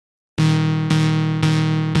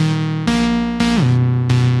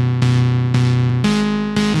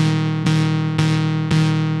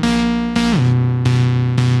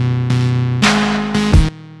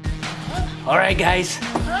Alright guys,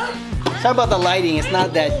 sorry about the lighting, it's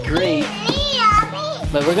not that great.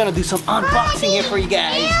 But we're gonna do some unboxing here for you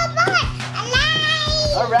guys.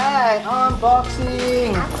 Alright,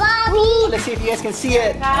 unboxing. Woo, let's see if you guys can see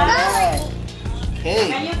it. Alright. Okay.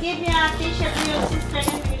 Can you give me a t-shirt for your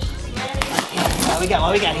sister because she's wearing?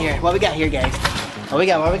 What we got here? What we got here, guys? What we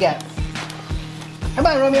got? Come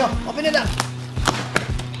on, Romeo, open it up.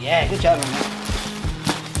 Yeah, good job, Romeo.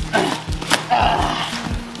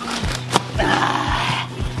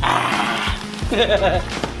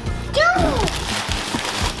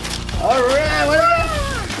 Alright, what is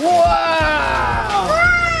that? Wow!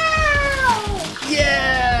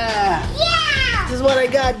 Yeah! This is what I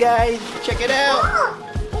got, guys. Check it out.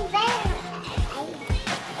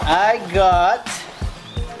 I got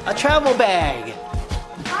a travel bag.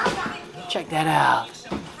 Check that out.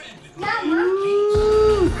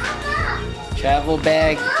 Ooh. Travel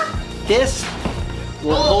bag. This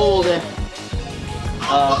will hold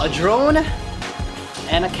a drone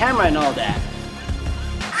and a camera and all that.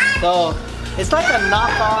 So it's like a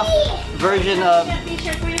knockoff version of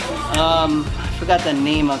I forgot the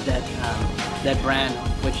name of that brand,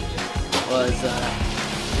 which was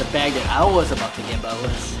the bag that I was about to get, but it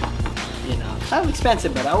was, you know, kind of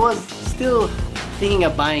expensive, but I was still thinking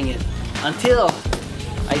of buying it until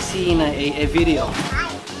I seen a video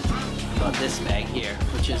about this bag here,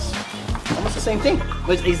 which is almost the same thing.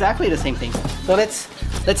 It's exactly the same thing. So let's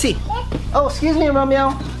see. Oh, excuse me,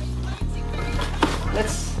 Romeo.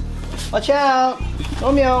 Let's watch out,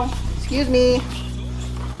 Romeo. Excuse me.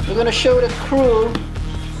 We're gonna show the crew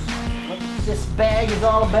what this bag is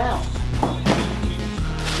all about.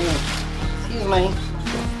 Excuse me.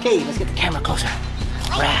 Okay, let's get the camera closer.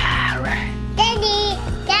 Right. Daddy.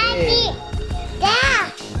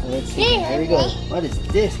 Dad. Let's see. Here we go. What is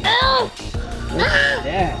this? What is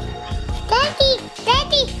that?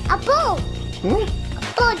 Daddy, a bowl. A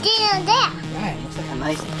bowl down there. Right, looks like a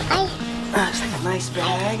nice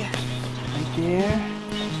bag. Right there.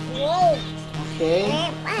 Okay.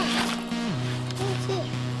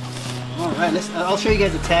 Alright, I'll show you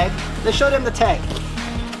guys the tag. Let's show them the tag.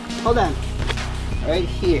 Hold on. Right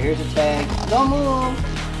here, here's the tag. Don't move.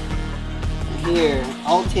 Here,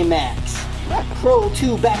 Ultimax Pro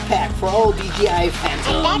 2 backpack for all DJI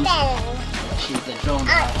Phantoms. She's the drone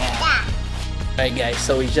that I have. Alright guys,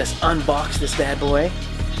 so we just unboxed this bad boy.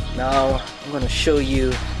 Now I'm going to show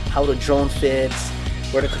you how the drone fits,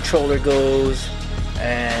 where the controller goes,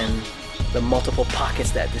 and the multiple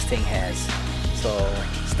pockets that this thing has. So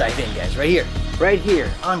let's dive in, guys. Right here,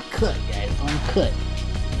 uncut, guys, uncut.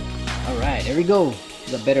 Alright, there we go.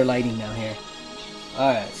 There's a better lighting down here.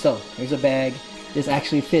 Alright, so here's a bag. This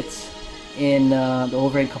actually fits in the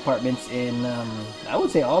overhead compartments in, I would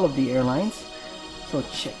say, all of the airlines. So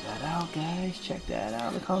check that out, guys. Check that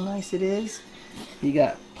out. Look how nice it is. You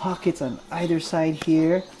got pockets on either side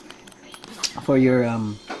here for your,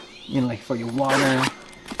 you know, like for your water.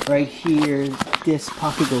 Right here, this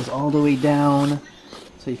pocket goes all the way down,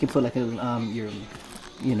 so you can put like a your,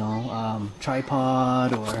 you know,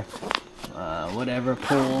 tripod or whatever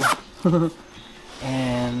pole.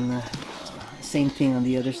 And same thing on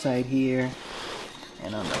the other side here.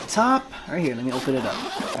 And on the top, right here, let me open it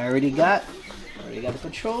up. I already got the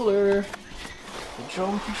controller, the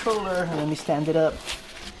drone controller. Let me stand it up.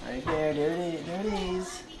 Right there, there it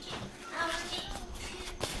is.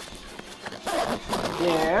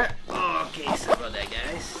 There. Okay, sorry about that,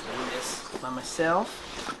 guys. Doing this by myself.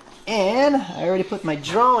 And I already put my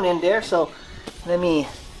drone in there, so let me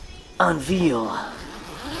unveil,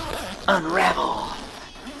 unravel,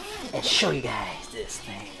 and show you guys this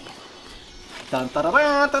thing. Dun, dun, dun,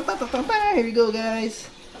 dun, dun, dun, dun, dun. Here we go, guys.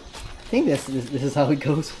 I think this is how it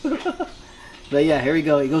goes. But yeah, here we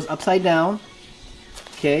go. It goes upside down.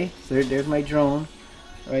 Okay, so there's my drone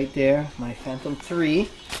right there, my Phantom 3.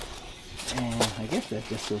 And I guess that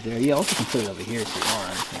just goes there. You also can put it over here if you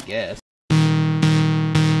want, I guess.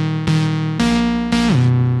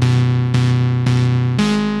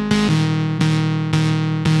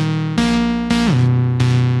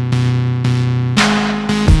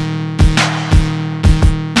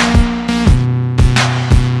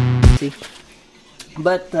 See?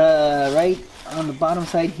 But right on the bottom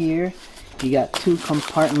side here, you got two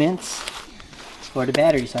compartments for the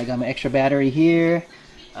battery. So I got my extra battery here.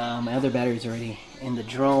 My other battery is already in the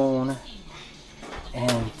drone,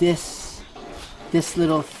 and this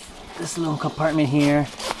little compartment here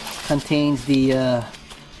contains the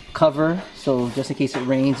cover, so just in case it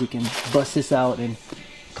rains you can bust this out and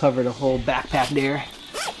cover the whole backpack there.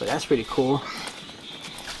 But that's pretty cool.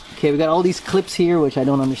 Okay, we got all these clips here which I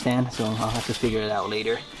don't understand, so I'll have to figure it out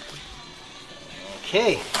later.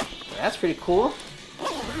 Okay, that's pretty cool.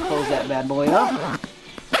 Close that bad boy up.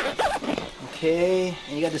 Okay,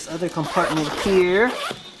 and you got this other compartment here.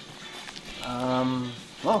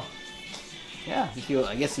 Well, yeah,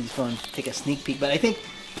 I guess you just want to take a sneak peek, but I think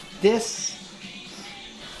this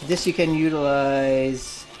you can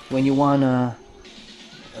utilize when you wanna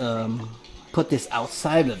put this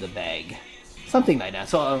outside of the bag, something like that.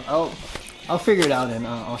 So I'll figure it out and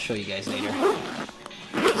I'll show you guys later.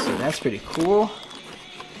 So that's pretty cool.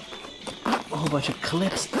 A whole bunch of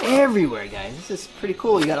clips everywhere, guys. This is pretty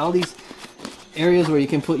cool. You got all these areas where you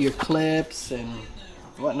can put your clips and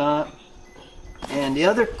whatnot. And the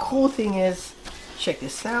other cool thing is, check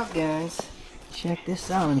this out, guys. Check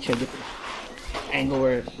this out. Let me try to get the angle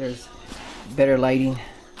where there's better lighting.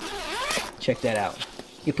 Check that out.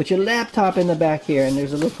 You put your laptop in the back here, and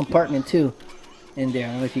there's a little compartment too in there.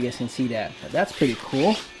 I don't know if you guys can see that, but that's pretty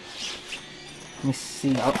cool. Let me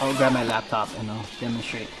see. I'll grab my laptop and I'll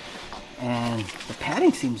demonstrate. And the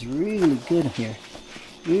padding seems really good here.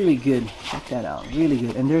 Really good. Check that out. Really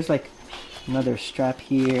good. And there's like another strap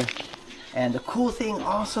here. And the cool thing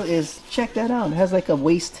also is, check that out. It has like a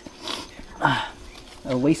waist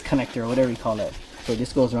connector or whatever you call it. So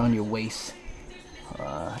this goes around your waist.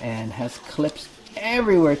 And has clips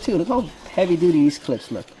everywhere too. Look how heavy duty these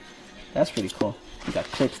clips look. That's pretty cool. You got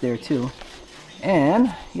clips there too.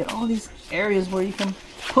 And you got all these areas where you can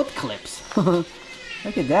put clips. Look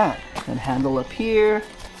at that. And handle up here.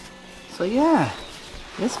 So yeah,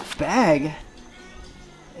 this bag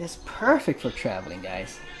is perfect for traveling,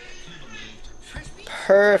 guys.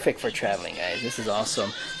 Perfect for traveling, guys. This is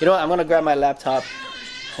awesome. You know what? I'm gonna grab my laptop.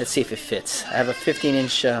 Let's see if it fits. I have a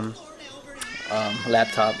 15-inch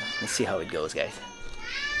laptop. Let's see how it goes, guys.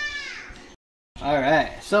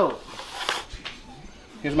 Alright, so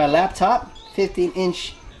here's my laptop.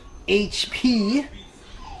 15-inch HP.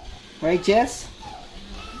 Right, Jess?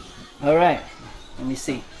 Alright, let me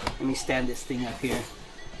see. Let me stand this thing up here.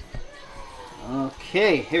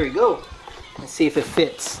 Okay, here we go. Let's see if it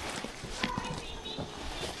fits.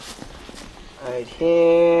 Right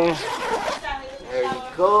here. There you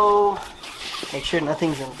go. Make sure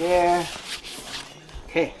nothing's in there.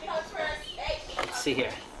 Okay. Let's see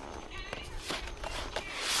here.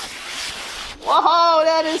 Whoa,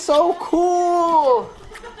 that is so cool.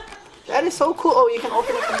 That is so cool. Oh, you can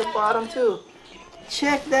open it from the bottom too.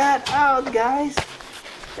 Check that out, guys.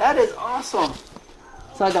 That is awesome.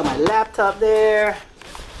 So I got my laptop there.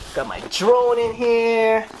 Got my drone in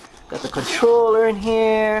here. Got the controller in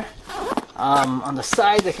here. On the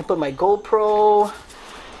sides I can put my GoPro.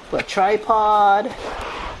 Put a tripod.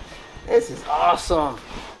 This is awesome.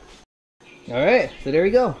 Alright, so there we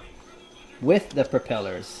go. With the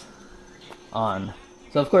propellers on.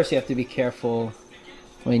 So of course you have to be careful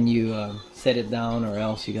when you set it down, or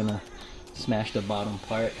else you're gonna smash the bottom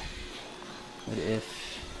part. But if,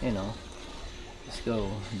 you know, just go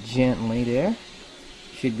gently there,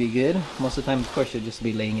 should be good. Most of the time, of course, you'll just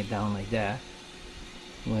be laying it down like that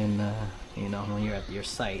when you know, when you're at your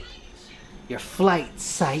site, your flight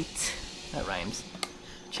site. That rhymes.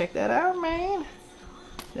 Check that out, man.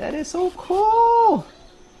 That is so cool.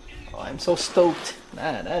 Oh, I'm so stoked.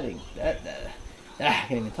 I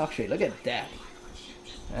can't even talk straight. Look at that.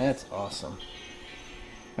 That's awesome.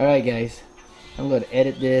 Alright, guys. I'm going to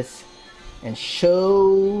edit this and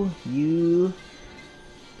show you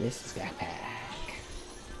this backpack.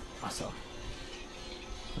 Awesome.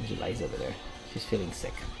 There's Eliza over there. She's feeling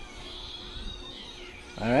sick.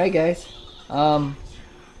 Alright, guys.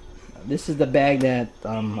 This is the bag that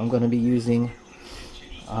I'm going to be using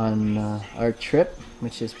on our trip,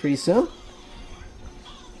 which is pretty soon.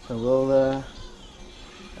 So we'll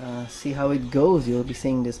see how it goes. You'll be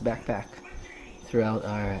seeing this backpack throughout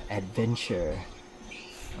our adventure.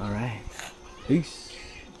 Alright. Peace.